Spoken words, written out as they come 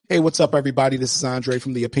Hey, what's up, everybody? This is Andre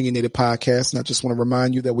from the Opinionated Podcast, and I just want to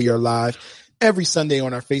remind you that we are live every Sunday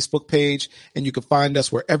on our Facebook page, and you can find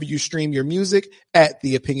us wherever you stream your music at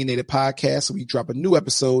the Opinionated Podcast. We drop a new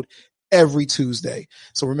episode every Tuesday.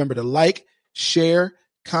 So remember to like, share,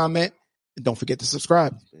 comment, and don't forget to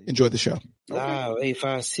subscribe. Enjoy the show. Wow,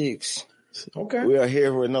 856. Okay. We are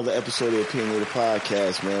here for another episode of the Opinionated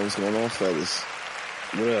Podcast, man. What's going on, fellas?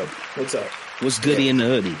 What up? What's up? What's goody in the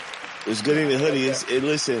hoodie? It's good in the hoodie.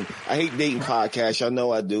 Listen, I hate dating podcasts. I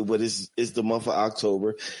know I do, but it's the month of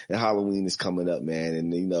October and Halloween is coming up, man.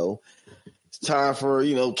 And, it's time for,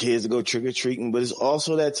 kids to go trick-or-treating, but it's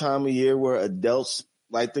also that time of year where adults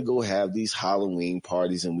like to go have these Halloween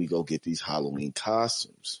parties and we go get these Halloween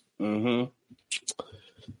costumes. Mm-hmm.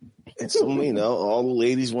 And so, all the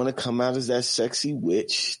ladies want to come out as that sexy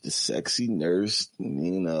witch, the sexy nurse,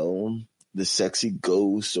 the sexy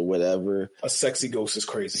ghost or whatever. A sexy ghost is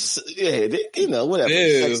crazy. Yeah, whatever.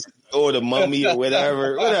 Sexy, or the mummy or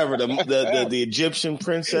whatever, the Egyptian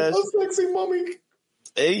princess. A sexy mummy.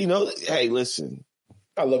 Hey, hey, listen.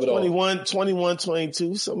 I love it 21,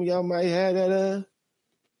 22, some of y'all might have that,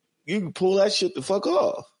 you can pull that shit the fuck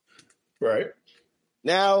off. Right.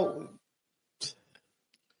 Now,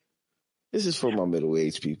 this is for my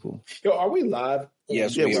middle-aged people. Yo, are we live?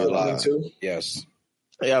 Yes, we are live. Too? Yes.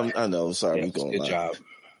 Yeah, I know. Sorry, Yes, we going good live. job.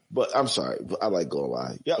 But I'm sorry. But I like going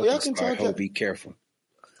live. Y'all can talk. Be careful.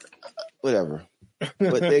 Whatever.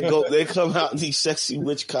 But they come out in these sexy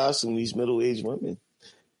witch costumes, these middle-aged women.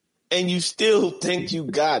 And you still think you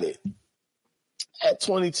got it at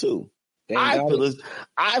 22. I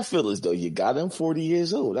feel as though you got them 40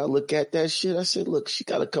 years old. I look at that shit. I said, look, she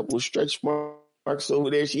got a couple of stretch marks over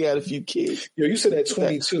there. She had a few kids. Yo, you said at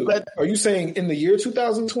 22. Are you saying in the year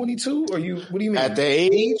 2022? Or what do you mean? At the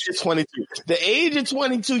age of 22. The age of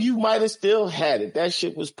 22, you might have still had it. That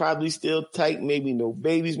shit was probably still tight. Maybe no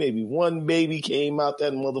babies. Maybe one baby came out.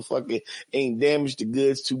 That motherfucker ain't damaged the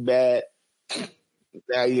goods too bad.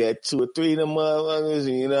 Now you had 2 or 3 of them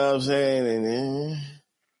motherfuckers, you know what I'm saying? And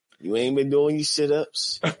you ain't been doing your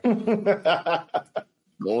sit-ups.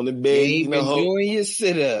 Going to bed eating a ho. Doing your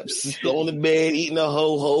sit-ups. Going to bed eating a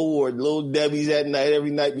ho-ho or Little Debbie's at night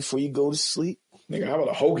every night before you go to sleep. Nigga, how about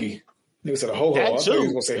a hoagie? Nigga said a ho-ho. I thought he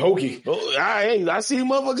was going to say hoagie. Oh, I see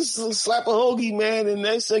motherfuckers slap a hoagie, man, and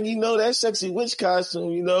next thing you know, that sexy witch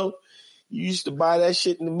costume, you used to buy that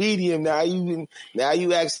shit in the medium. Now you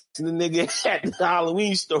asking the nigga at the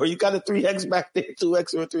Halloween store, you got a 3X back there,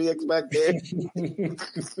 2X or a 3X back there.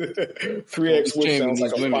 3X which sounds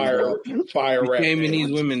like a fire rap. Shaming these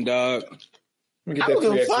women, dog. Let me get that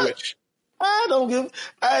 3X witch. I don't give.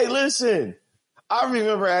 Hey, listen. I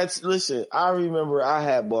remember I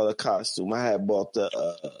had bought a costume. I had bought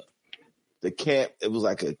the camp. It was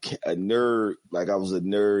like a nerd, like I was a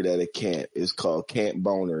nerd at a camp. It's called Camp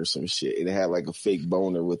Boner or some shit. And it had like a fake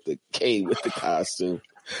boner with the K with the costume.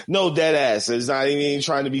 No, dead ass. It's not even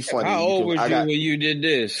trying to be funny. How old were you when you did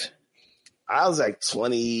this? I was like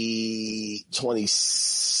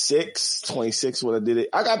 26 when I did it.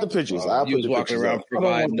 I got the pictures. You was walking around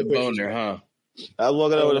providing the boner, huh? I was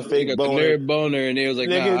walking around with a fake boner. The nerd boner, and they was like,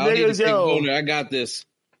 nah, I need a fake boner. I got this.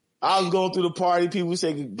 I was going through the party. People were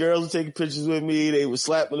girls were taking pictures with me. They were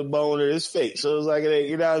slapping the boner. It's fake. So it was like,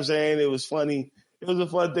 you know what I'm saying? It was funny. It was a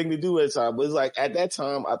fun thing to do at the time. But it's like, at that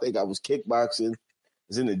time, I think I was kickboxing. I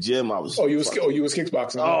was in the gym. You was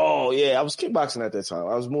kickboxing. Oh, yeah. I was kickboxing at that time.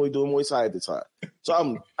 I was doing Muay Thai at the time.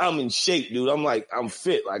 So I'm in shape, dude. I'm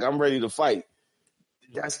fit. Like, I'm ready to fight.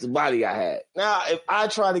 That's the body I had. Now, if I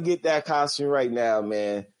try to get that costume right now,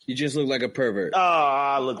 man. You just look like a pervert. Oh,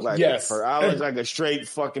 I look like a pervert. I look like a straight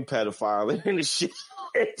fucking pedophile in the shit.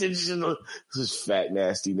 This fat,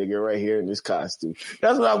 nasty nigga right here in this costume.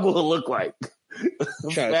 That's what I'm going to look like.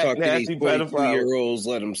 Trying to talk to these 42-year-olds,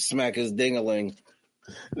 let him smack his ding-a-ling.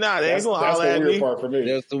 Nah, they ain't going to holler at me. That's the weird part for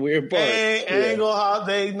me. That's the weird part.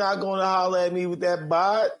 They not going to holler at me with that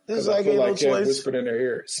bod. It's like ain't no choice. Whispered in their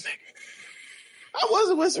ear. I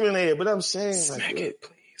wasn't whispering in there, but I'm saying, smack it,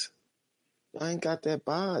 please. I ain't got that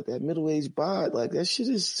bod, that middle-aged bod. Like, that shit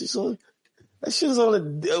is just on. That shit is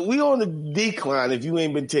we on the decline if you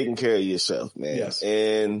ain't been taking care of yourself, man. Yes.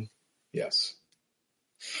 And yes,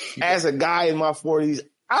 as a guy in my 40s,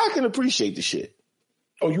 I can appreciate the shit.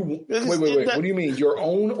 Oh, wait. What do you mean? Your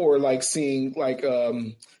own or like seeing like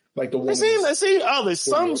the woman? Seeing others.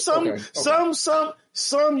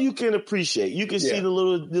 Some you can appreciate. You can see the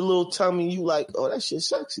little tummy. You like, oh, that shit's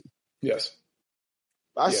sexy. Yes.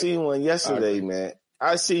 I seen one yesterday, man.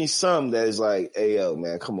 I seen some that is like, hey, yo,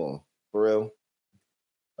 man, come on. For real?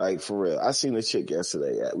 Like, for real. I seen a chick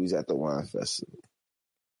yesterday. We was at the wine festival.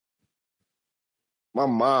 my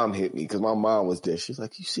mom hit me because my mom was there. She's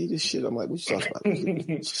like, you see this shit? I'm like, what you talking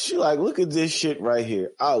about? She's like, look at this shit right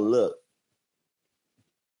here. I look.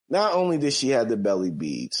 Not only did she have the belly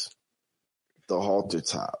beads, the halter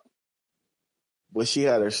top, but she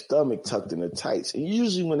had her stomach tucked in her tights. And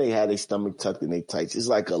usually when they had their stomach tucked in their tights, it's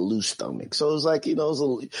like a loose stomach. So it's like,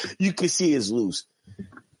 you can see it's loose.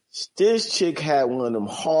 This chick had one of them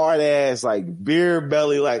hard ass, like beer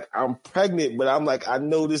belly, like I'm pregnant, but I'm like, I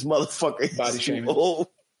know this motherfucker body shaming. Old.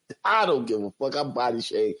 I don't give a fuck. I'm body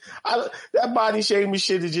shaming. That body shaming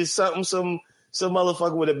shit is just something some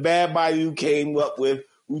motherfucker with a bad body who came up with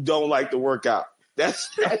who don't like to work out. That's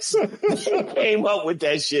they came up with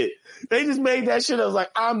that shit. They just made that shit. I was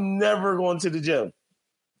like, I'm never going to the gym.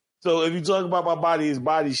 So if you talk about my body, it's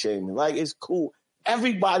body shaming. Like, it's cool.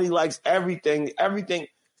 Everybody likes everything. Everything.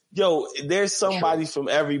 Yo, there's somebody from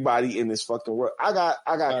everybody in this fucking world. I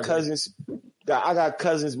got cousins. I got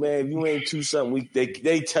cousins, man. If you ain't too something,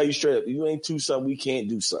 they tell you straight up. If you ain't too something, we can't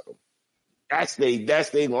do something. That's they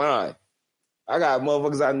line. I got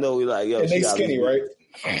motherfuckers I know like, yo, and they skinny, right?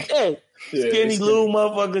 Yeah, skinny little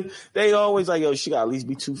motherfuckers. They always like, yo, she got at least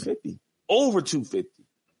be 250, over 250.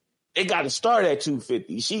 It got to start at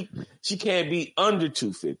 250. She can't be under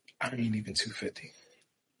 250. I ain't even 250.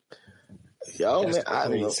 Yo, that's man, I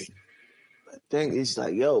don't know. I think it's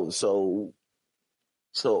like, yo, so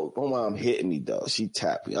my mom hitting me though. She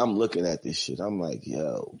tapped me. I'm looking at this shit. I'm like,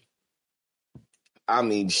 yo. I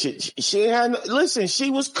mean, shit. She ain't had no, listen. She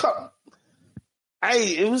was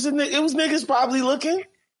it was niggas probably looking.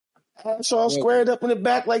 Ass all squared up in the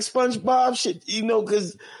back like SpongeBob shit.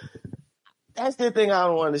 Because that's the thing I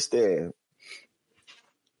don't understand.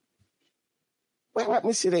 What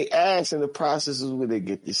happens to their ass in the processes where they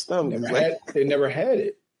get their stomach? They never had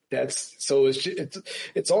it. It's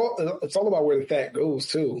all about where the fat goes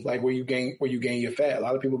too. Like where you gain your fat. A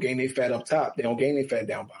lot of people gain their fat up top. They don't gain their fat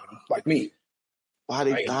down bottom. Like me. Why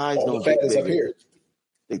their thighs don't get bigger? Up here.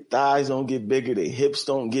 Their thighs don't get bigger. Their hips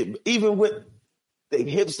don't get even with their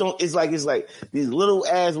hips don't. It's like these little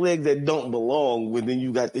ass legs that don't belong when then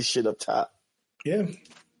you got this shit up top. Yeah.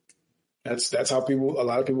 That's how a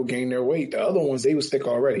lot of people gain their weight. The other ones, they was thick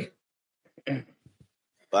already.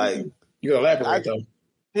 Like, you gotta elaborate though.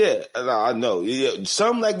 Yeah, I know. Yeah,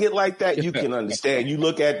 some that get like that, you can understand. You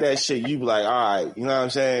look at that shit, you be like, all right, you know what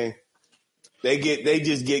I'm saying? They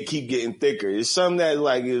keep getting thicker. There's some that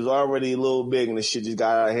like is already a little big and the shit just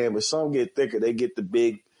got out of hand, but some get thicker. They get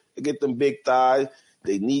them big thighs,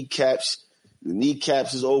 they kneecaps. The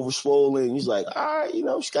kneecaps is over swollen. He's like, all right,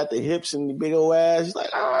 she got the hips and the big old ass. He's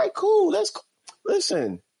like, all right, cool. That's cool.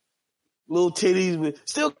 Listen, little titties, but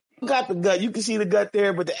still got the gut. You can see the gut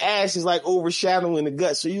there, but the ass is like overshadowing the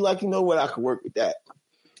gut. So you like, you know what? I can work with that.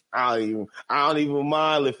 I don't even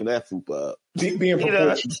mind lifting that FUPA up.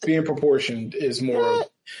 Being proportioned is more.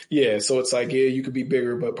 Yeah. So it's like, yeah, you could be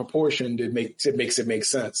bigger, but proportioned, it makes it make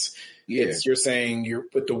sense. Yeah. You're saying you're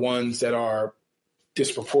with the ones that are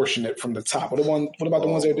disproportionate from the top. What about the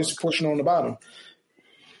ones that are disproportionate on the bottom?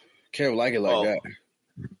 Can't like it like that.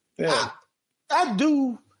 Yeah, I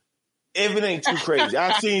do. If it ain't too crazy,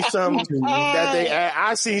 I seen some that their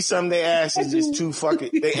ass is just too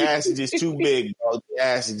fucking. Their ass is just too big. Bro. Their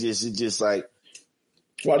ass is just like.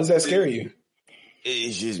 Why does that scare you?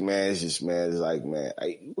 It's just man. It's like man.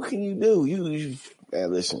 What can you do? You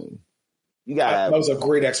man. Listen, you got. That was a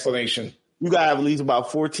great explanation. You got to have at least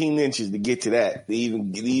about 14 inches to get to that, to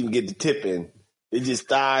even get the tip in. It just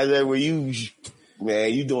thighs everywhere.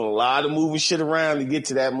 You doing a lot of moving shit around to get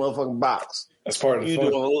to that motherfucking box. That's part of the fun.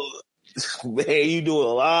 You do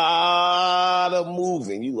a lot of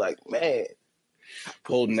moving. You like, man.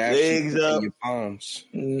 Pulled legs up. In your palms.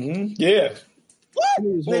 Mm-hmm. Yeah. What?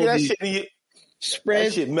 Nigga, that shit in your... Spread.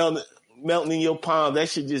 That shit melting in your palm. That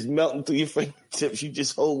shit just melting through your fingertips. You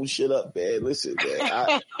just hold shit up, man. Listen,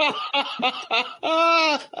 man.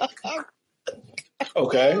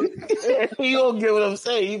 Okay. You don't get what I'm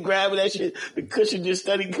saying. You grabbing that shit, the cushion just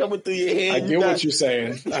steady coming through your hand. I get what you're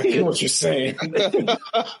saying.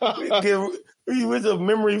 You with a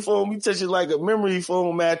memory foam, you touch it like a memory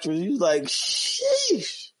foam mattress. You like,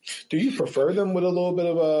 sheesh. Do you prefer them with a little bit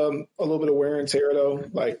of wear and tear though?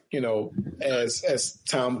 Like, as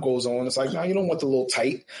time goes on, it's like, no, you don't want the little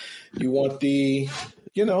tight. You want the,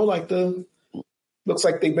 like the, looks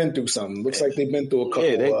like they've been through something. Looks like they've been through a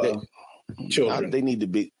couple children. They need to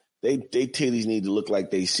be, they titties need to look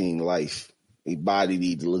like they seen life. Their body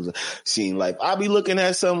need to look seen life. I'll be looking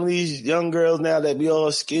at some of these young girls now that be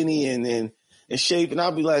all skinny and in shape, and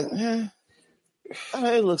I'll be like,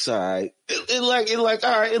 it looks all right. It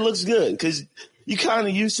all right. It looks good because you kind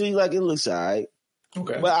of used to like it looks all right.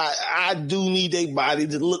 Okay. But I do need a body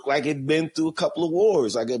to look like it been through a couple of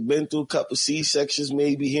wars, like it been through a couple of C-sections,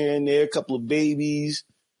 maybe here and there, a couple of babies,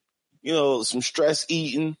 some stress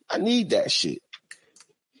eating. I need that shit.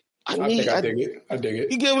 I dig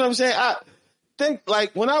it. You get what I'm saying? I think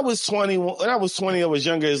like when I was 20, I was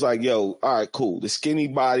younger. It's like, yo, all right, cool. The skinny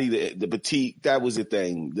body, the petite, that was the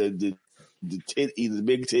thing. The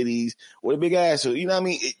big titties or the big ass, you know what I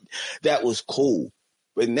mean? That was cool.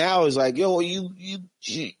 But now it's like, yo, your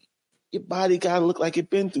body gotta look like it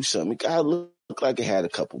been through something. It gotta look like it had a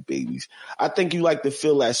couple babies. I think you like to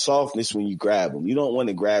feel that softness when you grab them. You don't want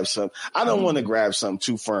to grab something. I don't want to grab something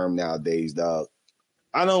too firm nowadays, dog.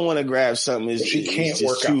 I don't want to grab something that she can't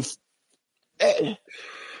work out.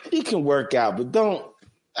 It can work out, but don't.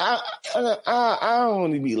 I don't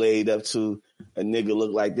want to be laid up to a nigga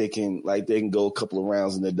look like they can go a couple of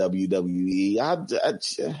rounds in the WWE.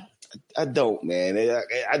 I don't, man.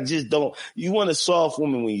 I just don't. You want a soft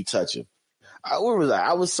woman when you touch her. Where was I?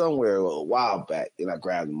 I was somewhere a while back and I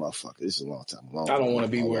grabbed the motherfucker. This is a long time. I don't want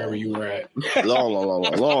to be wherever you were at. Long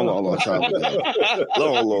time ago.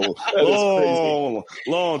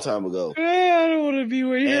 Long time ago. I don't want to be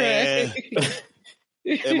where you're at.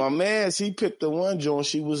 And my man, he picked the one joint.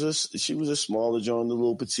 She was a smaller joint, the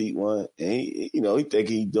little petite one. And he think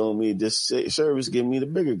he doing me this service, giving me the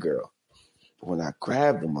bigger girl. But when I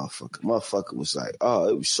grabbed the motherfucker was like, oh,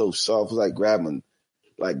 it was so soft. It was like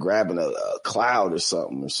grabbing a cloud or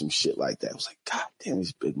something or some shit like that. I was like, God damn,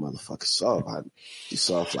 this big motherfucker soft. He's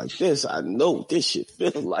soft like this. I know what this shit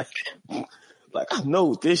feel like. Like, I know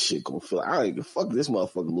what this shit gonna feel like. I don't even fuck this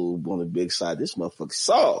motherfucker little on the big side. This motherfucker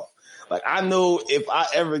soft. Like, I know if I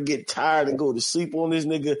ever get tired and go to sleep on this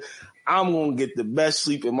nigga, I'm gonna get the best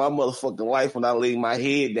sleep in my motherfucking life when I lay my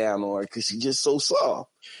head down on her because she's just so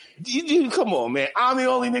soft. Come on, man. I'm the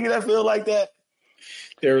only nigga that feel like that.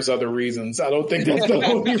 There's other reasons. I don't think that's the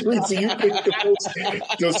only reason. You think the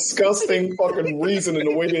most disgusting fucking reason in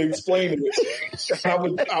the way they explain it.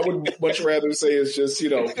 I would much rather say it's just,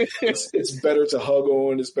 it's better to hug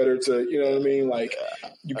on. It's better to, you know what I mean? Like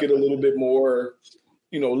you get a little bit more,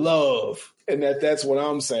 love. And that's what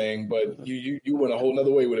I'm saying. But you went a whole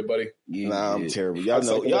nother way with it, buddy. Nah, I'm terrible.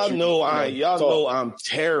 Y'all know I'm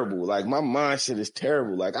terrible. Like my mindset is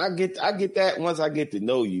terrible. Like I get that once I get to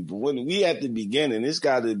know you. But when we at the beginning, it's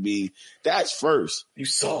got to be that's first. You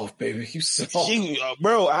soft, baby. You soft.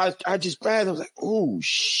 Bro, I just grabbed. I was like, oh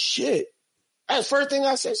shit. That's the first thing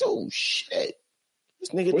I said. Oh shit. This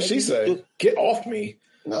nigga. What'd she say? Get off me.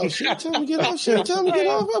 No, she tell me get off. She tell me get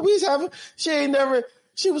off. We was having. She ain't never.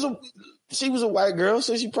 She was a white girl,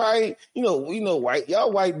 so she probably, white.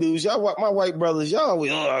 Y'all white dudes, my white brothers, y'all,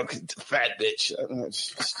 fat bitch.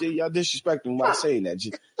 Y'all disrespecting by saying that.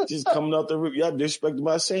 Just coming out the rip, y'all disrespecting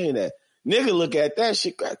by saying that. Nigga look at that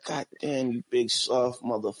shit, God damn, you big soft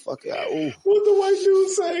motherfucker. Ooh. What the white dude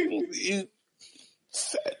say?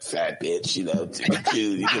 Fat bitch,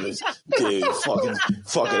 dude,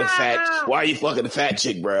 fucking a fat. Why are you fucking a fat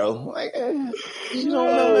chick, bro? Like, you don't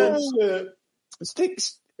know that.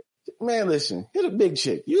 Man, listen, hit a big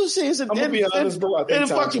chick. You'll see it's a I'm gonna be honest, bro. I think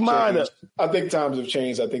fuck your mind up. I think times have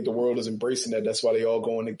changed. I think the world is embracing that. That's why they all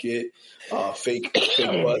going to get fake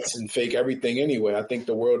butts and fake everything anyway. I think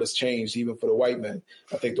the world has changed even for the white men.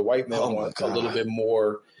 I think the white men want a little bit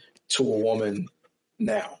more to a woman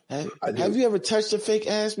now. Have you ever touched a fake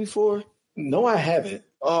ass before? No, I haven't.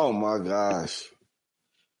 Oh my gosh.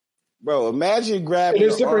 Bro, imagine grabbing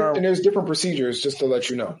and there's different procedures, just to let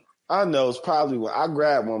you know. I know it's probably what I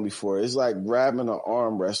grabbed one before. It's like grabbing an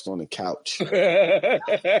armrest on the couch.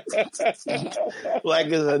 Like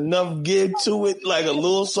there's enough give to it, like a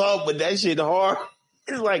little soft, but that shit hard.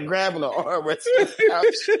 It's like grabbing an armrest on the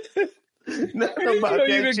couch. Nothing about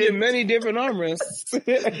you can get many different armrests.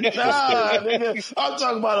 Nah, nigga. I'm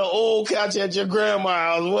talking about an old couch at your grandma's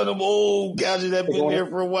house. One of them old couches that been there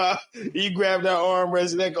for a while. You grab that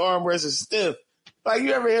armrest and that armrest is stiff. Like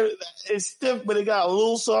you ever hear it's stiff, but it got a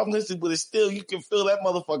little softness, but it's still, you can feel that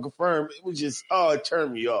motherfucker firm. It was just, it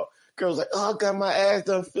turned me off. Girl's like, I got my ass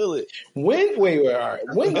done, feel it. Wait, all right.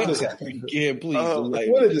 When did this happen? Yeah, please.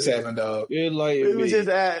 When did this happen, dog? We was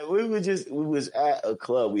at a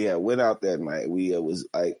club. We had went out that night. We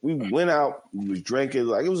went out, we was drinking,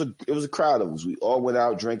 like it was a crowd of us. We all went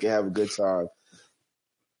out, drinking, have a good time.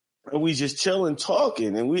 And we just chilling,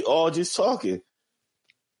 talking, and we all just talking.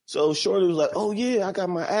 So Shorty was like, oh yeah, I got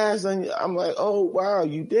my ass on you. I'm like, oh wow,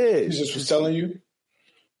 you did. He just was telling you?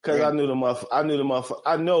 Cause I knew the motherfucker,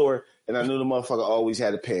 I know her, and I knew the motherfucker always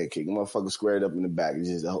had a pancake. The motherfucker squared up in the back. It's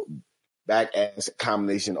just a whole back ass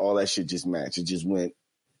combination, all that shit just matched. It just went,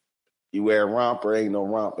 you wear a romper, ain't no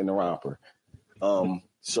romp in the romper.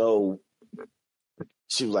 So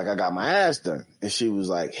she was like, I got my ass done. And she was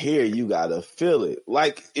like, here, you gotta feel it.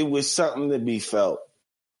 Like it was something to be felt.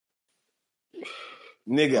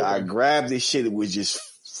 Nigga, okay. I grabbed this shit. It was just,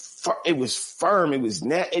 it was firm. It was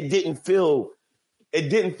it didn't feel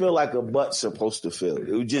like a butt's supposed to feel.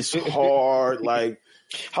 It was just hard. Like,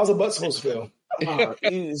 how's a butt supposed to feel? You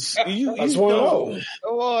just want to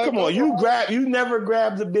know. Come on, you never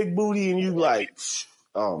grab the big booty and you like,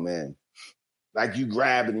 oh man. Like you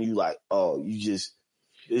grab it and you like, oh, you just,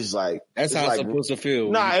 it's like. That's how it's supposed to feel.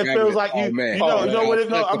 Nah, it feels like you know what it,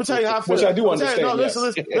 no, I'm going to tell you how I feel. Which I do understand. No,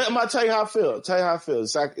 listen. I'm going to tell you how I feel. I'm going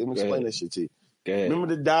to explain this shit to you.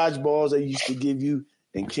 Remember the dodgeballs they used to give you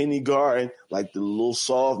in kindergarten? Like the little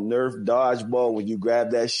soft Nerf dodgeball when you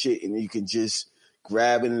grab that shit and you can just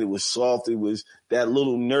grab it and it was soft. It was that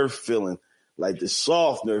little Nerf feeling. Like the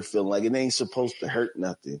soft Nerf feeling. Like it ain't supposed to hurt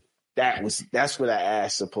nothing. That's what that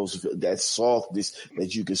ass supposed to feel. That softness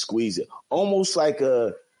that you can squeeze it, almost like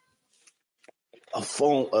a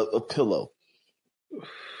phone, a pillow.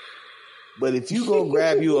 But if you go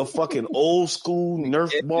grab you a fucking old school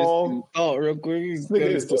Nerf ball, real quick,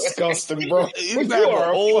 it's disgusting, bro. You grab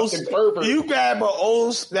an old. Her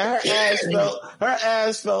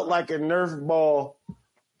ass felt like a Nerf ball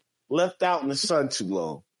left out in the sun too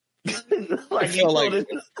long. Like we felt like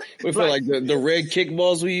the red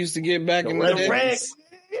kickballs we used to get back in the day.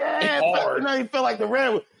 You feel like the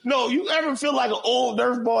red. No, you ever feel like an old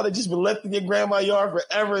Nerf ball that just been left in your grandma's yard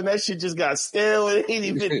forever, and that shit just got stale. It ain't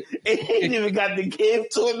even got the give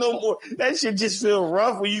to it no more. That shit just feel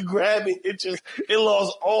rough when you grab it. It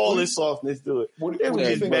lost all its softness to it. It was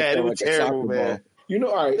just bad. It was terrible, man.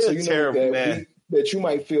 All right. So terrible, man. That you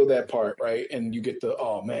might feel that part, right? And you get the,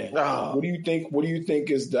 oh man. Oh. What do you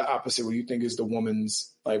think is the opposite? What do you think is the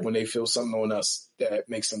woman's, like when they feel something on us that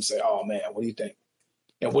makes them say, oh man, what do you think?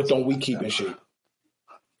 And what don't we keep in shape?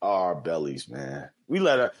 Our bellies, man. We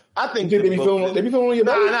let her, I think they be feeling on your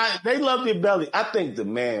belly? Nah, they love their belly. I think the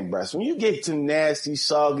man breast, when you get to nasty,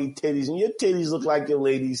 soggy titties and your titties look like your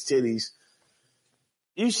lady's titties,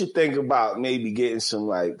 you should think about maybe getting some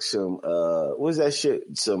what's that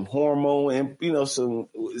shit? Some hormone and some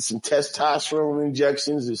testosterone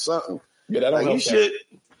injections or something. Yeah, that'll help.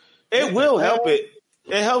 It will help it.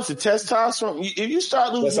 It helps the testosterone. If you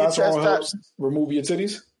start losing testosterone, helps remove your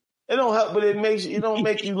titties. It don't help, but it don't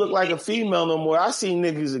make you look like a female no more. I seen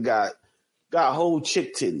niggas that got whole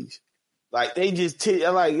chick titties. Like they just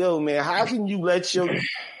I'm like, yo, man, how can you let your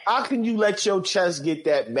chest get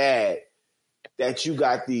that bad? That you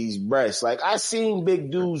got these breasts. Like I seen big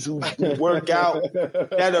dudes who work out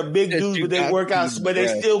that are big dudes, but they work out, but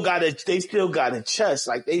they still got a chest.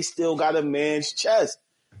 Like they still got a man's chest.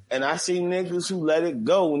 And I see niggas who let it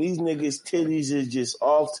go, and these niggas' titties is just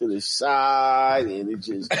off to the side, and it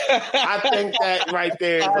just. I think that right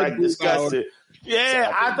there is like disgusting.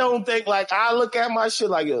 Yeah, I don't think I look at my shit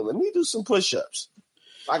like, yo, let me do some push-ups.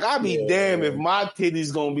 Like I be damn if my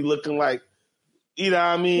titties gonna be looking like. You know what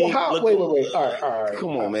I mean? Well, wait. All right.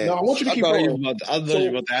 Come on, man. No, I want you to keep going. I thought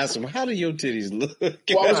you were about to ask him, how do your titties look? Well,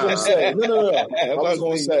 I was going to say, no. I was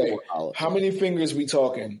going to say, how many fingers we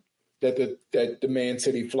talking that the man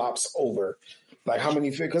titty flops over? Like how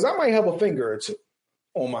many fingers? Because I might have a finger or two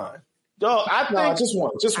on mine. No, just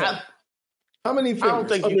one. How many fingers? I don't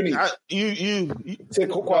think you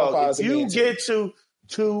get to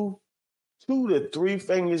two to three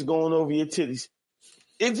fingers going over your titties.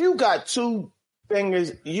 If you got two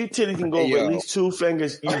fingers, your titty can go over at least two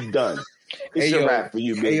fingers, you're done. It's a wrap for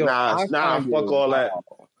you, big. Nah, fuck all that.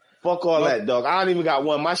 Fuck all that, dog. I don't even got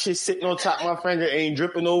one. My shit sitting on top of my finger, ain't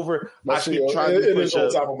dripping over. I keep trying to push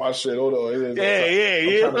on top of my shit. Hold on. Yeah.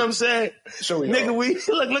 You know what I'm saying? Show me. Nigga,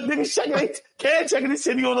 look, nigga, checking the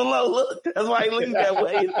city on the low. Look, that's why he looking that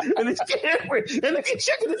way. And it's camera. And nigga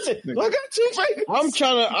checking the city. I got two fingers.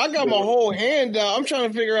 I got my whole hand down. I'm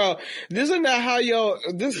trying to figure out, isn't that how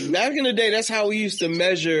back in the day, that's how we used to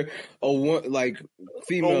measure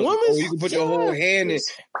female. You can put your whole hand in.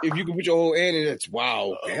 If you can put your whole hand in, that's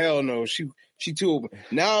wow. Hell no. She too open.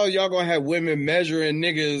 Now y'all gonna have women measuring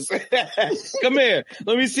niggas. Come here.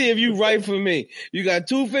 Let me see if you right for me. You got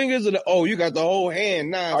two fingers you got the whole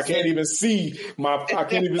hand. Nah, I can't even see my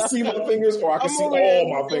fingers, or I can see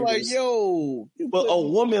all my fingers. Like, yo. But a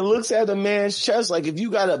woman looks at a man's chest like if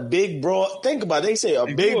you got a big broad, think about it, they say a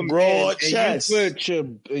big broad chest.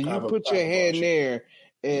 You put your hand there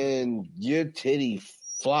and your titty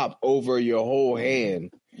flop over your whole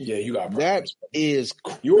hand. Yeah, you got problems. That is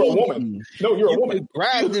creepy. You're a woman. No, you're a woman.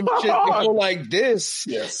 Grab them shit and go like this.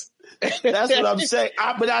 Yes. That's what I'm saying.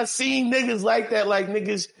 But I seen niggas like that, like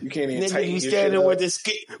niggas. You can't even niggas be standing with the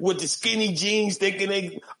skinny jeans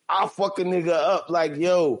thinking I'll fuck a nigga up. Like,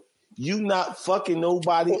 yo, You not fucking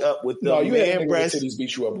nobody up with the no, you had a man nigga breast. with titties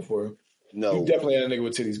beat you up before. No. You definitely had a nigga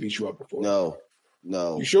with titties beat you up before. No.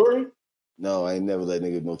 You sure? No, I ain't never let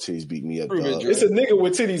nigga with no titties beat me up, dog. It's a nigga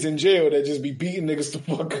with titties in jail that just be beating niggas the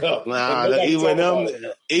fuck up. Nah, even them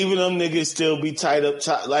niggas still be tied up.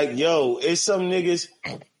 Like, yo, it's some niggas.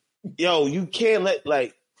 Yo, you can't let,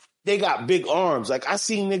 like, they got big arms. Like, I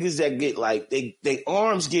see niggas that get, like, they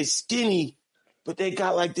arms get skinny, but they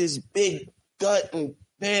got, like, this big gut and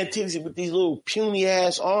man titties with these little puny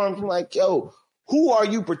ass arms. I'm like, yo, who are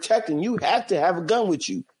you protecting? You have to have a gun with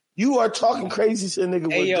you. You are talking crazy to a nigga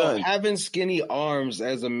with a gun. Having skinny arms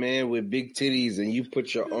as a man with big titties, and you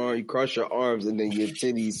put your arm, you cross your arms, and then your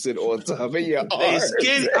titties sit on top of your arms. They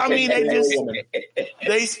skinny. I mean,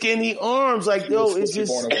 they skinny arms. Like, yo, it's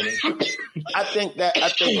just. I think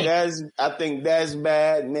that's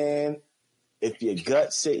bad, man. If your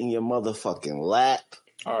gut sit in your motherfucking lap.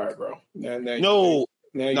 All right, bro. No,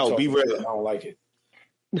 be real. I don't like it.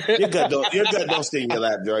 Your gut don't stay in your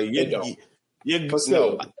lap, Joy. But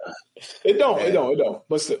still, it don't.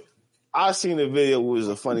 But still, I seen a video. It was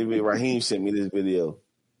a funny video. Raheem sent me this video.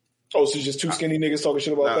 Oh, so just two skinny niggas talking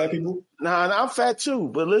shit about fat people? Nah, I'm fat too.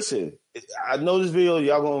 But listen, I know this video.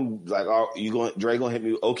 Y'all Dre gonna hit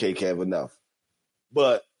me. Okay, Kev, enough.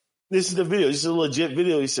 But this is the video. This is a legit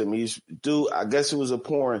video he sent me. Dude, I guess it was a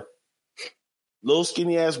porn. Little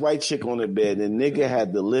skinny ass white chick on the bed. And the nigga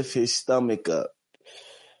had to lift his stomach up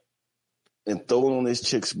and throw it on this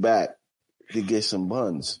chick's back to get some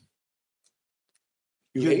buns.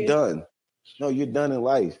 You're done. No, you're done in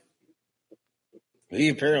life. He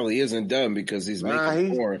apparently isn't done because he's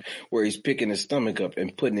making porn where he's picking his stomach up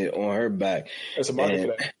and putting it on her back. That's a market for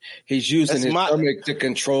that. He's using his stomach to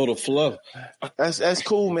control the flow. That's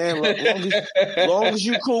cool, man. Long as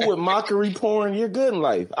you cool with mockery porn, you're good in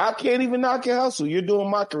life. I can't even knock your hustle. You're doing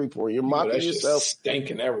mockery porn. You're mocking yourself.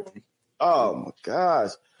 Stinking everyone. Oh my gosh.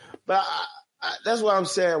 But that's what I'm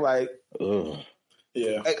saying. Like,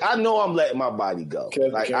 yeah. Like, I know I'm letting my body go.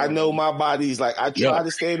 I know my body's like, I try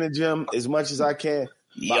to stay in the gym as much as I can,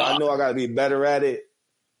 but I know I got to be better at it.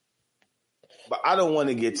 But I don't want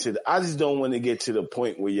to I just don't want to get to the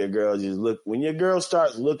point where your girl when your girl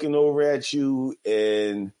starts looking over at you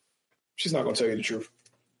and she's not going to tell you the truth.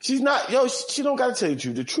 She's not, she don't got to tell you the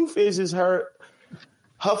truth. The truth is her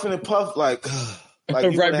huffing and puff like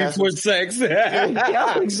right before sex.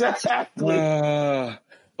 Yeah, exactly.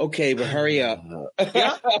 Okay, but hurry up. If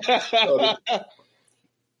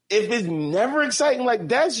it's never exciting, like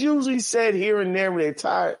that's usually said here and there when they're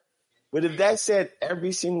tired. But if that's said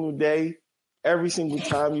every single day, every single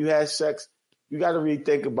time you have sex, you got to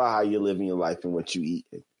rethink about how you're living your life and what you eat.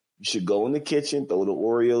 You should go in the kitchen, throw the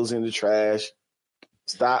Oreos in the trash,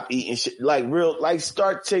 stop eating shit.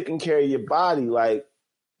 Start taking care of your body. Like,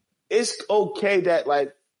 it's okay that,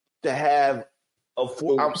 like, to have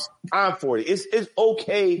I'm 40. It's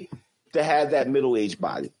okay to have that middle-aged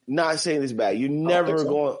body. Not saying it's bad. You're never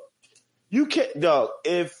going. You can't, dog.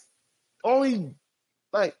 If only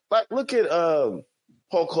like look at Hulk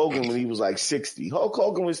Hogan when he was like 60. Hulk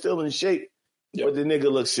Hogan was still in shape, but the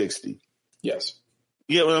nigga looked 60. Yes.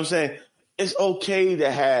 You get what I'm saying? It's okay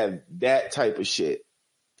to have that type of shit.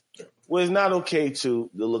 Well, it's not okay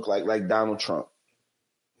to look like Donald Trump.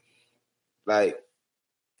 Like,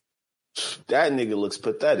 that nigga looks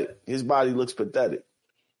pathetic. His body looks pathetic.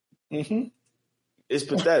 Mm-hmm. It's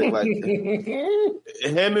pathetic. Like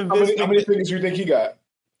him and Vince. How many fingers do you think he got?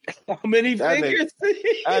 How many fingers?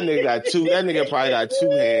 That nigga got two. That nigga probably got two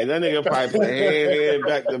hands. That nigga probably put hand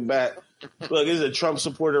back to back. Look, there's a Trump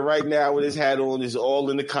supporter right now with his hat on. Is all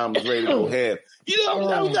in the comments ready to go ham. You don't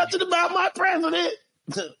know nothing about my president.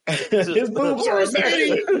 His boobs are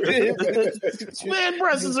amazing. Man,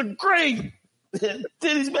 breasts are great.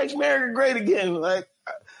 Titties makes America great again. Like,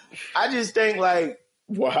 I just think, like,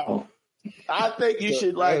 wow. I think you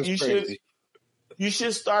should, like, you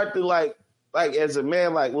should start to, like as a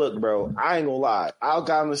man, like, look, bro, I ain't gonna lie. I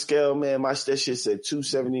got on the scale, man. That shit said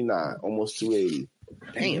 279, almost 280.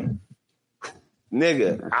 Damn,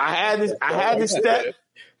 nigga, I had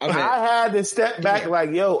to step back,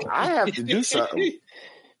 like, yo, I have to do something.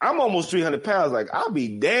 I'm almost 300 pounds. Like, I'll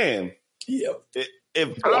be damned. Yeah.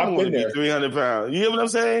 If I'm going to be 300 pounds, you hear what I'm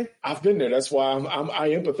saying? I've been there. That's why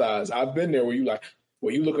I empathize. I've been there where you look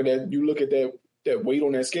at that weight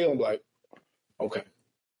on that scale and be like, okay.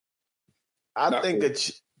 I think a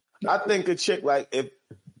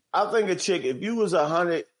chick if you was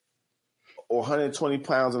 100 or 120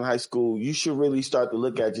 pounds in high school, you should really start to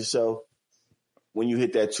look at yourself when you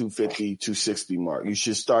hit that 250, 260 mark. You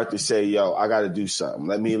should start to say, yo, I got to do something.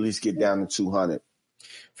 Let me at least get down to 200.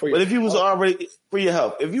 But if you was already, for your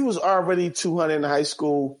health, if you was already 200 in high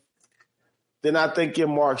school, then I think your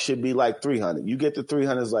mark should be like 300. You get to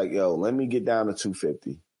 300, it's like, yo, let me get down to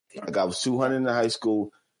 250. Like I was 200 in high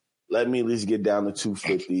school. Let me at least get down to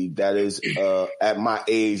 250. That is, at my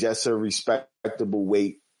age, that's a respectable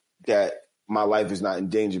weight that my life is not in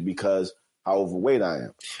danger because how overweight I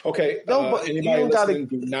am. Okay. But anybody listening,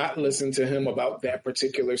 do not listen to him about that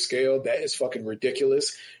particular scale. That is fucking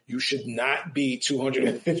ridiculous. You should not be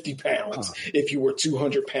 250 pounds if you were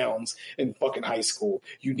 200 pounds in fucking high school.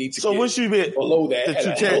 You need to what should be below that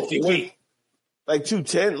at a healthy weight. Like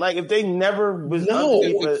 210? Like if they never was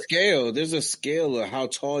There's a scale of how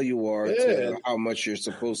tall you are to how much you're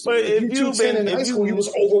supposed to be. But if you've been in high school, you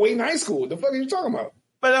was overweight in high school. The fuck are you talking about?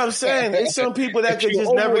 But I'm saying it's some people that could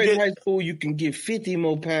just never get. In high school, you can get 50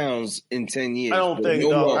 more pounds in 10 years. I don't think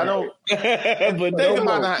so. I don't.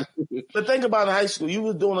 But think about in high school, you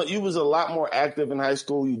was a lot more active in high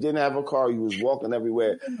school. You didn't have a car. You was walking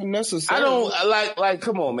everywhere. Necessary. I don't like.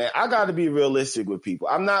 Come on, man. I got to be realistic with people.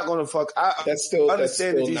 I'm not gonna fuck. That's still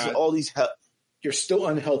that all these. You're still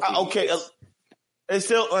unhealthy. Okay, it's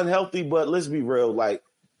still unhealthy, but let's be real. Like.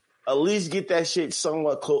 At least get that shit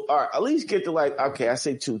somewhat close. All right, at least get to I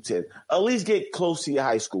say 210. At least get close to your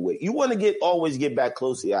high school weight. You want to always get back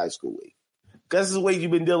close to your high school weight. Because this is the weight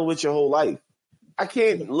you've been dealing with your whole life. I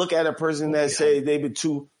can't look at a person that say they've been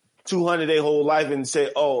 200 their whole life and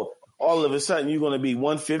say, oh, all of a sudden you're going to be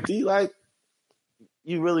 150. Like,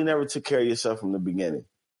 you really never took care of yourself from the beginning.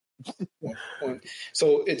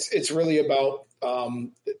 So it's really about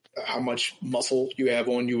how much muscle you have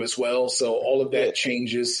on you as well. So all of that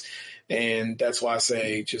changes. And that's why I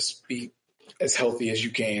say just be as healthy as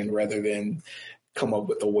you can rather than come up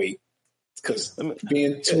with a weight. Because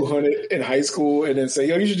being 200 in high school and then say,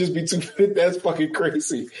 yo, you should just be 250, that's fucking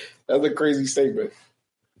crazy. That's a crazy statement.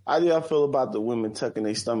 How do y'all feel about the women tucking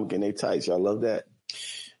their stomach in their tights? Y'all love that?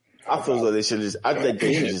 I feel like they should I think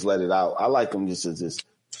they should just let it out. I like them just to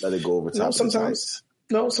let it go over top. Sometimes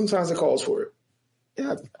it calls for it.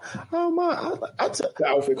 Yeah, I don't mind. The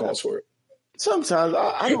outfit calls for it. Sometimes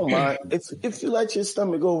I don't mind if you let your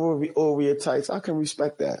stomach go over your tights. I can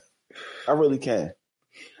respect that. I really can.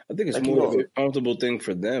 I think it's more of a comfortable thing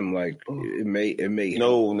for them. Like it may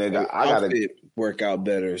nigga, I gotta work out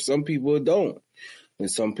better. Some people it don't, and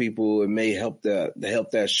some people it may help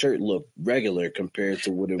that shirt look regular compared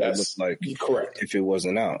to what it would look like if it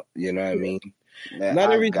wasn't out. You know what I mean? Man,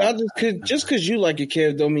 just because you like it,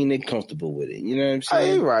 Kev, don't mean they're comfortable with it. You know what I'm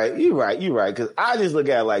saying? You're right. Because I just look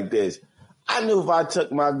at it like this. I knew if I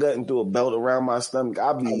took my gut and threw a belt around my stomach,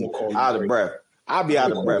 I'd be out of breath. I'd be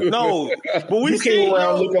out of breath. No, but we came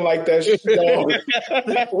around looking like that shit, dog.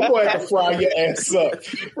 We're going to have to fry your ass up.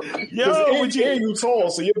 You tall,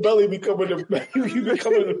 so your belly becoming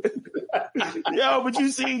Yo, but you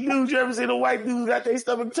see dudes, you ever see the white dudes got their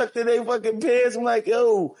stomach tucked in their fucking pants? I'm like,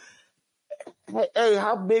 yo, hey,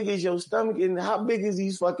 how big is your stomach and how big is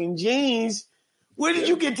these fucking jeans? Where did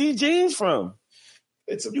you get these jeans from?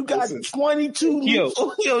 You got 22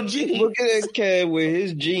 your jeans. Look at that cat with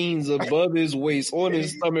his jeans above his waist on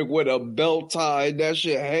his stomach with a belt tied. That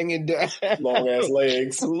shit hanging down. Long ass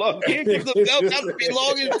legs. The belt has to be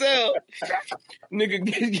long as hell.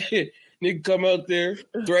 Nigga come out there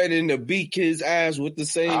threatening to beat his ass with the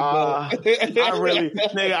same belt.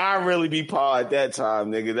 I really be paw at that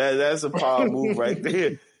time, nigga. That's a paw move right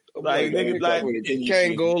there. Like nigga, like it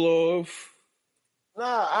can't go off.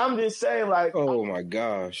 Nah, I'm just saying, like, oh my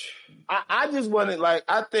gosh. I just wanted, like,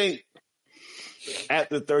 I think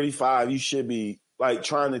after 35, you should be like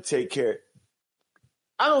trying to take care.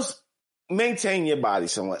 Maintain your body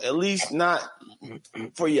somewhat, at least not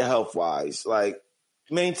for your health wise. Like,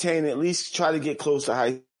 maintain, at least try to get close to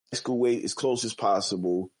high school weight as close as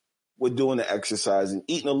possible with doing the exercise and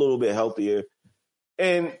eating a little bit healthier.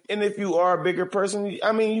 And if you are a bigger person,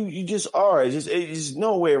 I mean, you just are. It's just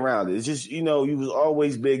no way around it. It's just, you was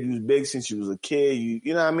always big. You was big since you was a kid. You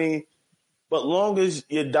know what I mean? But long as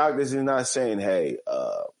your doctors are not saying, hey,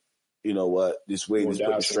 you know what, this weight is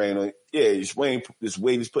putting a strain on. Yeah, this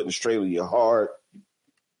weight is putting a strain on your heart.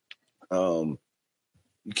 You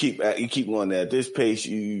keep going at this pace,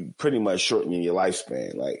 you pretty much shortening your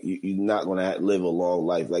lifespan. Like you're not going to live a long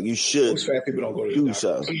life. Like you should. Most fat people don't go to do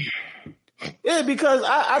something. Yeah, because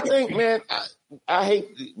I think, man, I hate,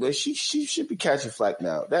 but she should be catching flack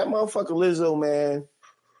now. That motherfucker Lizzo, man,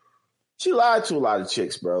 she lied to a lot of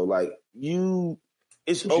chicks, bro. Like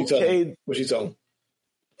it's okay. What she told?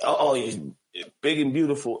 Oh, big and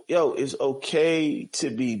beautiful. Yo, it's okay to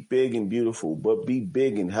be big and beautiful, but be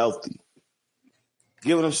big and healthy.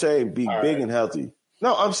 Get what I'm saying? Be big and healthy.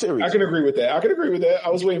 No, I'm serious. I can agree with that. I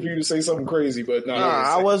was waiting for you to say something crazy, but no.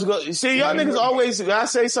 I was going. See, y'all niggas always. When I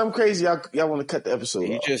say something crazy, y'all want to cut the episode.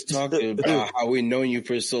 You just talked about how we known you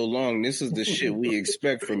for so long. This is the shit we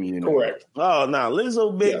expect from you. Correct. Oh, nah,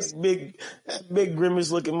 Lizzo, big grimace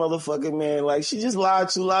looking motherfucker, man. Like she just lied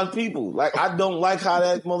to a lot of people. Like I don't like how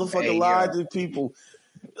that motherfucker lied to people.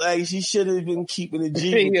 Like she should have been keeping it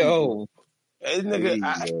G. Hey,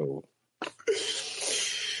 nigga.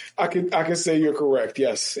 I can say you're correct.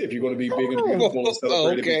 Yes, if you're going to be big and beautiful and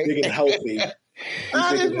celebrated, big and healthy.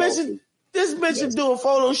 This bitch is doing a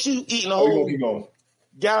photo shoot, eating a whole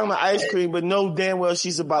gallon of ice cream, but know damn well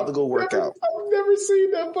she's about to go work out. I've never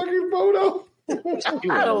seen that fucking photo.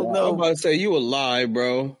 I don't know. I'm about to say you a lie,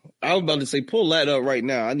 bro. I was about to say pull that up right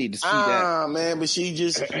now. I need to see that. Man, but she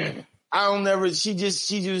just.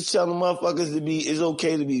 She just telling motherfuckers it's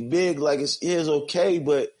okay to be big, like it's okay,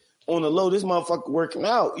 but on the low, this motherfucker working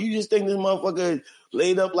out. You just think this motherfucker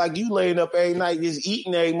laid up like you laid up every night, just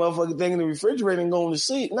eating every motherfucking thing in the refrigerator and going to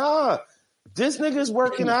sleep. Nah, this nigga's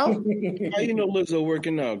working out. How you know Lizzo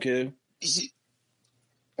working out, kid?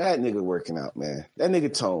 That nigga working out, man. That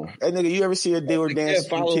nigga Tone. That nigga, you ever see a deal dance?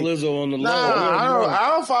 Follow Lizzo on the low. I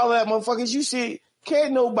don't follow that motherfuckers. You see,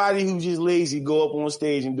 can't nobody who's just lazy go up on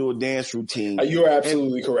stage and do a dance routine. You're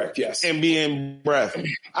absolutely correct, yes. And be in breath.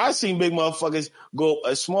 I've seen big motherfuckers go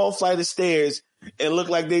up a small flight of stairs and look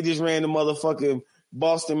like they just ran the motherfucking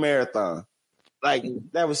Boston Marathon. Like,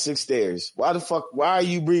 that was 6 stairs. Why are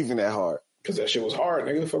you breathing that hard? Because that shit was hard,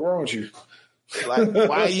 nigga. The fuck wrong with you? Like,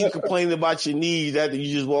 why are you complaining about your knees after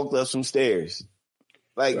you just walked up some stairs?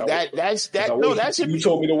 Like that should be. You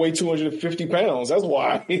told me to weigh 250 pounds. That's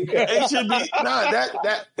why. It should be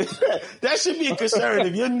that should be a concern.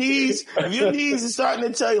 If your knees are starting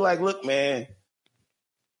to tell you, like, look, man,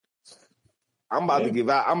 I'm about to give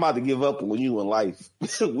out. I'm about to give up on you in life.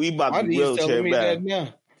 We about to wheelchair back.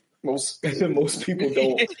 Most people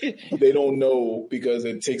don't. They don't know because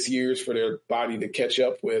it takes years for their body to catch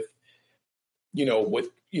up with.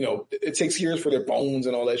 It takes years for their bones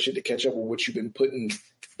and all that shit to catch up with what you've been putting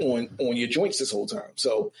on your joints this whole time.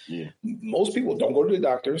 So most people don't go to the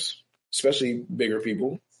doctors, especially bigger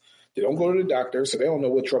people. They don't go to the doctor, so they don't know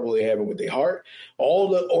what trouble they're having with their heart, all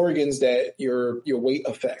the organs that your weight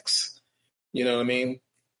affects. You know what I mean?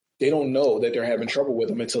 They don't know that they're having trouble with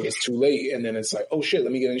them until it's too late. And then it's like, oh shit,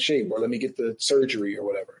 let me get in shape or let me get the surgery or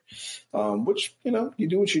whatever. Which, you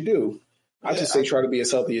do what you do. I just say try to be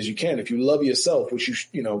as healthy as you can. If you love yourself, which you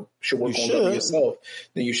should work on loving yourself,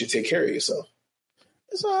 then you should take care of yourself.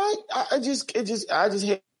 It's all right. I just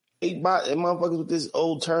hate motherfuckers with this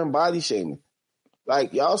old term body shaming.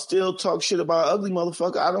 Like, y'all still talk shit about ugly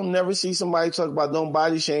motherfucker. I don't never see somebody talk about don't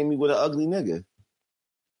body shame me with an ugly nigga.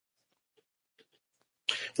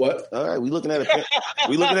 What? All right, we looking at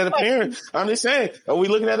appearance. I'm just saying, are we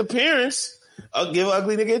looking at appearance? I'll give an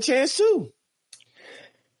ugly nigga a chance too.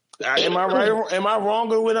 Am I right? Am I wrong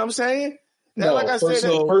with what I'm saying? No, like I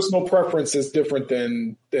said, personal preference is different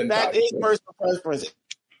than that is personal preference.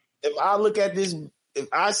 If I look at this, if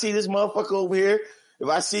I see this motherfucker over here, if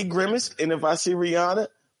I see Grimace and if I see Rihanna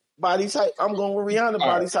body type, I'm going with Rihanna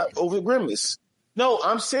body type over Grimace. No,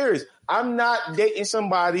 I'm serious. I'm not dating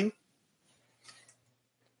somebody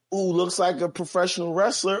who looks like a professional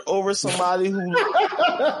wrestler over somebody who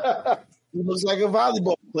looks like a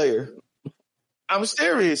volleyball player. I'm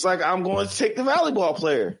serious. Like, I'm going to take the volleyball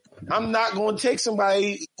player. I'm not going to take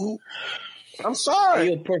somebody who. I'm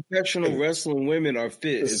sorry. Professional wrestling women are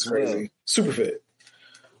fit. It's crazy. Super fit.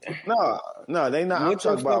 No, they not. I'm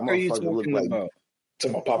talking about motherfuckers look like. Talking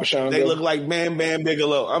about Papa Shango. They look like Bam Bam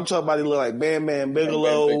Bigelow. I'm talking about they look like Bam Bam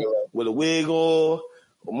Bigelow with a wig on.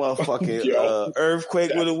 Motherfucking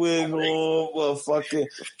Earthquake with a wig on. Motherfucking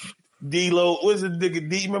D-Lo, what's the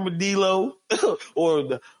nigga? Remember D-Lo? Or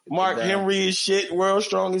the Mark Henry and shit, World's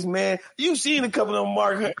Strongest Man. You seen a couple of them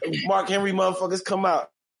Mark Henry motherfuckers come out.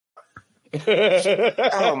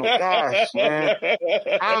 Oh my gosh, man.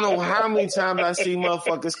 I don't know how many times I see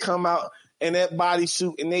motherfuckers come out in that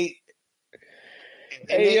bodysuit and they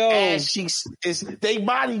ass cheeks they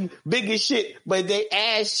body big as shit, but they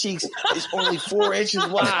ass cheeks is only 4 inches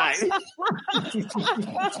wide.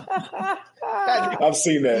 I've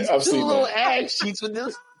seen that. Two little ass cheeks with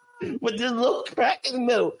this little crack in the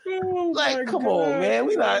middle. Oh, like, come on, man.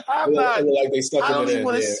 I'm not. Like they stuck in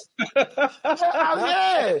it.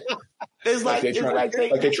 Yeah. It's like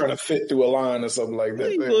they're trying to fit through a line or something like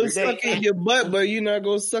that. You're going to suck in your butt, but you're not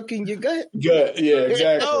going to suck in your gut. Yeah,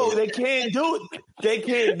 exactly. No, they can't do it. They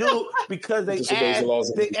can't do it because their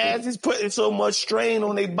ass is putting so much strain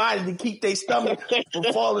on their body to keep their stomach from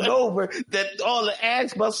falling over that all the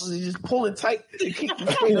ass muscles are just pulling tight to keep them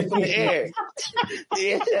straight up in the air.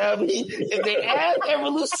 You know what I mean? If their ass ever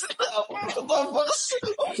loosen up,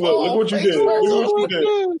 look what you did. Look what you did.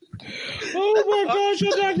 Oh my gosh,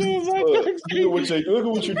 you're not doing my look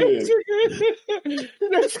at what you did.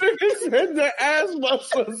 This nigga said the ass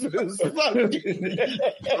muscles is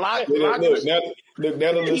Look,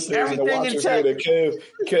 now the listeners and the watchers hear that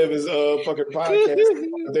Kev is fucking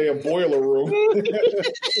podcast damn boiler room.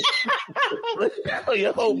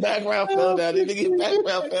 Your whole background fell down. Nigga,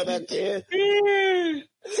 background fell down, Kev.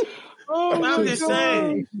 I'm just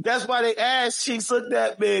saying, that's why they ass cheeks look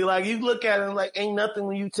that big. Like, you look at them like, ain't nothing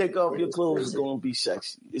when you take off your clothes is going to be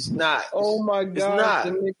sexy. It's not. Oh my God. It's not.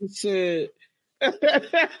 The nigga said.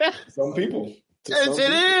 Some people.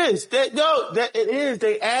 It is. It is.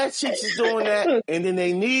 They ass cheeks is doing that, and then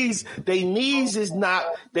they knees is not.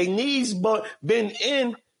 They knees been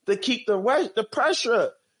in to keep the pressure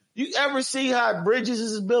up. You ever see how Bridges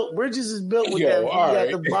is built? Bridges is built with that V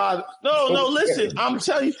at the bottom. No, listen. I'm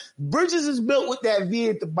telling you, Bridges is built with that V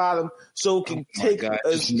at the bottom so it can take an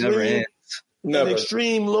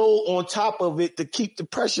extreme load on top of it to keep the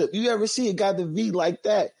pressure up. You ever see it got the V like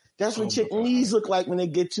that? That's what chick knees look like when they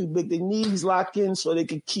get too big. Their knees lock in so they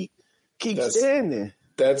can keep standing.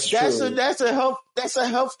 That's true. That's a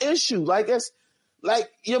health issue. Like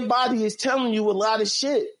your body is telling you a lot of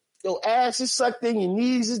shit. Your ass is sucked in, your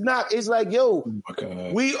knees is not. It's like,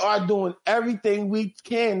 we are doing everything we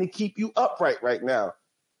can to keep you upright right now.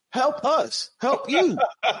 Help us. Help you.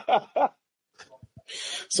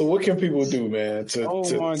 So what can people do, man, to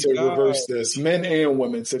reverse this? Men and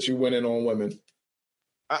women, since you went in on women.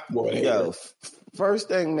 First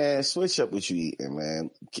thing, man, switch up what you eating,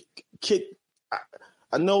 man.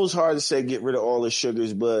 I know it's hard to say get rid of all the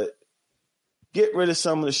sugars, but get rid of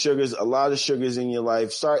some of the sugars, a lot of sugars in your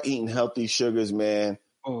life. Start eating healthy sugars, man.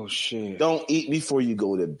 Oh, shit. Don't eat before you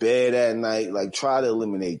go to bed at night. Like, try to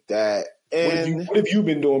eliminate that. And what have you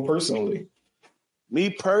been doing personally? Me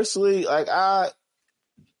personally, like, I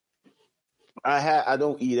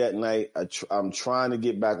don't eat at night. I'm trying to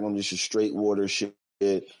get back on just a straight water shit.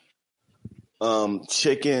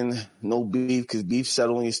 Chicken, no beef, because beef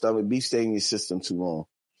settle in your stomach. Beef stay in your system too long.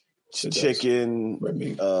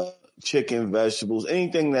 Chicken, vegetables,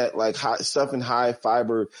 anything that like stuff in high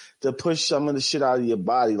fiber to push some of the shit out of your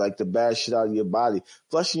body, like the bad shit out of your body.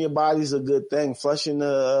 Flushing your body is a good thing. Flushing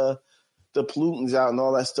the pollutants out and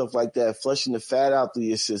all that stuff like that. Flushing the fat out through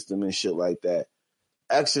your system and shit like that.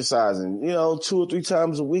 Exercising, 2 or 3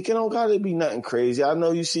 times a week. It don't gotta be nothing crazy. I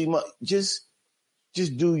know you see just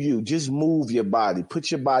do you. Just move your body. Put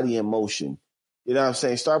your body in motion. You know what I'm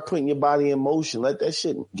saying? Start putting your body in motion. Let that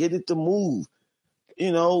shit, get it to move.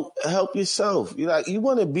 Help yourself. You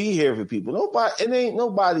want to be here for people.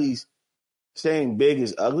 Nobody's saying big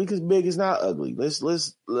is ugly because big is not ugly. Let's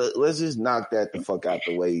just knock that the fuck out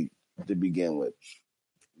the way to begin with.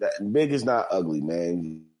 That big is not ugly,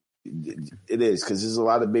 man. It is, because there's a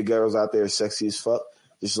lot of big girls out there sexy as fuck.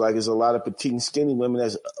 Just like there's a lot of petite and skinny women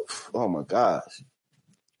that's, oh my gosh.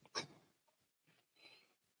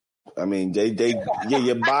 I mean, they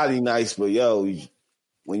your body nice, but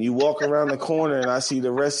when you walk around the corner and I see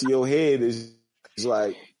the rest of your head, it's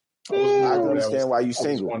like, I don't understand why you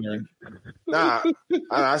single. Nah,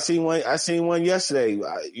 I seen one yesterday.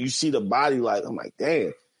 You see the body, like, I'm like,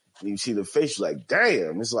 damn. And you see the face, you're like,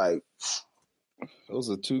 damn. It's like, those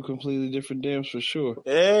are 2 completely different dams for sure.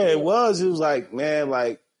 Yeah, it was. It was like, man,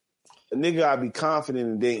 like, a nigga gotta be confident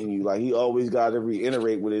in dating you. Like, he always gotta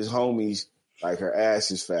reiterate with his homies, like, her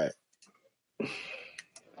ass is fat.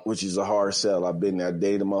 Which is a hard sell. I've been there,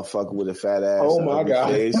 dated a motherfucker with a fat ass. Oh my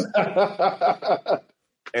God.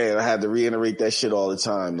 And I had to reiterate that shit all the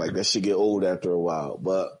time. Like, that shit get old after a while.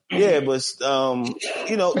 But yeah, eat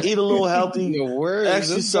a little healthy.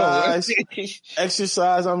 Exercise.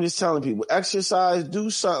 I'm just telling people, exercise, do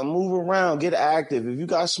something, move around, get active. If you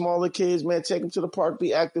got smaller kids, man, take them to the park,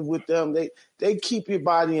 be active with them. They keep your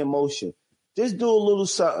body in motion. Just do a little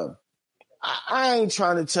something. I ain't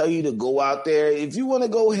trying to tell you to go out there. If you want to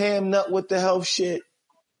go ham nut with the health shit,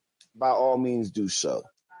 by all means do so.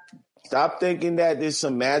 Stop thinking that there's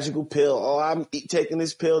some magical pill. Oh, I'm taking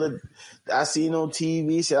this pill that I seen on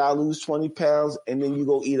TV, said I'll lose 20 pounds, and then you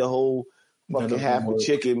go eat a whole fucking half a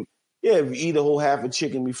chicken. Yeah, if you eat a whole half a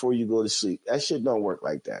chicken before you go to sleep. That shit don't work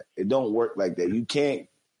like that. It don't work like that. You can't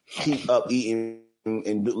keep up eating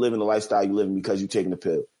and living the lifestyle you're living because you're taking the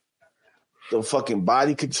pill. The fucking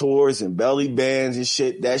body contours and belly bands and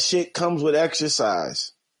shit, that shit comes with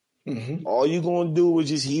exercise. Mm-hmm. All you gonna do is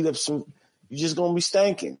just heat up some you're just gonna be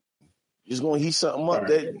stanking. You're just gonna heat something up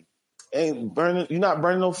that ain't burning. You're not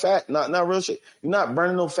burning no fat. Not real shit. You're not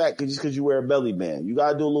burning no fat just because you wear a belly band. You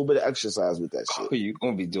gotta do a little bit of exercise with that shit. Oh, you're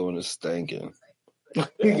gonna be doing the stanking.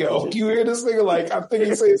 Yo, you hear this nigga? Like, I think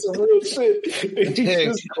he's saying some real shit. And you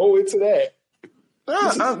just go into that.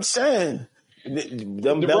 Nah, I'm saying. Bro,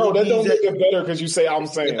 that don't make it better because you say I'm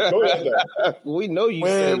saying. Go ahead, though. We know you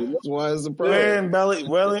saying that's why it's a problem.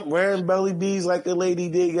 Wearing belly beads like the lady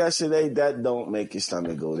did yesterday, that don't make your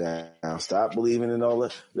stomach go down. Stop believing in all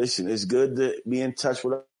that. Listen, it's good to be in touch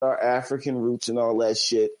with our African roots and all that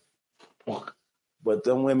shit. But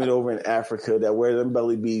them women over in Africa that wear them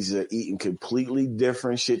belly beads are eating completely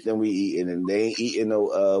different shit than we eating, and they ain't eating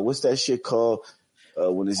no what's that shit called?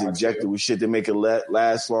 When it's injected with shit to make it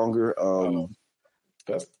last longer,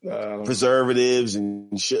 preservatives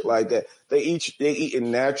and shit like that. They eating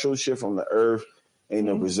natural shit from the earth. Ain't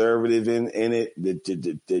no preservative in it.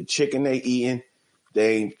 The chicken they eating,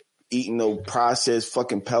 they ain't eating no processed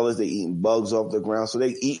fucking pellets. They eating bugs off the ground. So they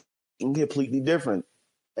eating completely different,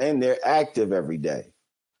 and they're active every day.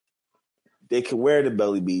 They can wear the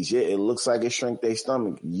belly beads. Yeah, it looks like it shrink their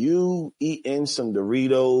stomach. You eating some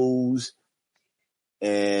Doritos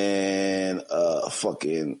and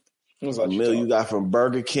fucking a meal you got from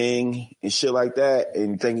Burger King and shit like that,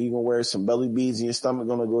 and you think you gonna wear some belly beads and your stomach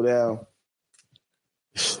gonna go down,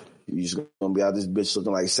 you just gonna be out this bitch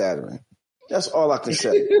looking like Saturn. That's all I can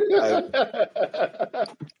say. Like,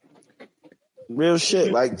 real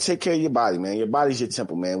shit. Like, take care of your body, man. Your body's your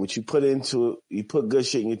temple, man. What you put into it, you put good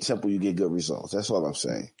shit in your temple, you get good results. That's all I'm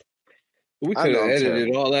saying. We could have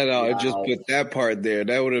edited all that out and just put that part there.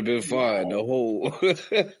 That would have been fine. The whole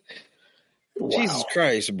Jesus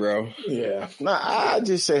Christ, bro. Yeah. Nah, I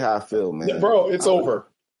just say how I feel, man. Yeah, bro, it's over.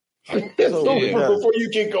 It's over before you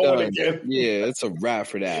get going again. Yeah, it's a wrap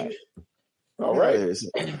for that. All right. It's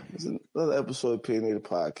another episode of Opinionated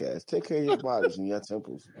Podcast. Take care of your bodies and your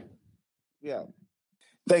temples. Yeah.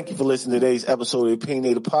 Thank you for listening to today's episode of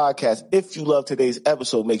Opinionated Podcast. If you love today's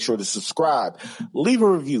episode, make sure to subscribe. Leave a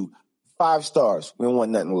review. 5 stars. We don't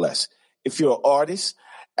want nothing less. If you're an artist,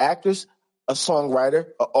 actress, a songwriter,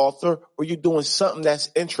 an author, or you're doing something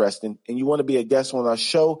that's interesting and you want to be a guest on our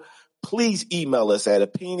show, please email us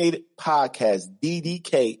at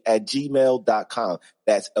opinionatedpodcastddk@gmail.com.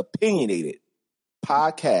 That's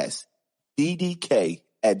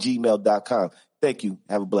opinionatedpodcastddk@gmail.com. Thank you.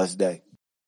 Have a blessed day.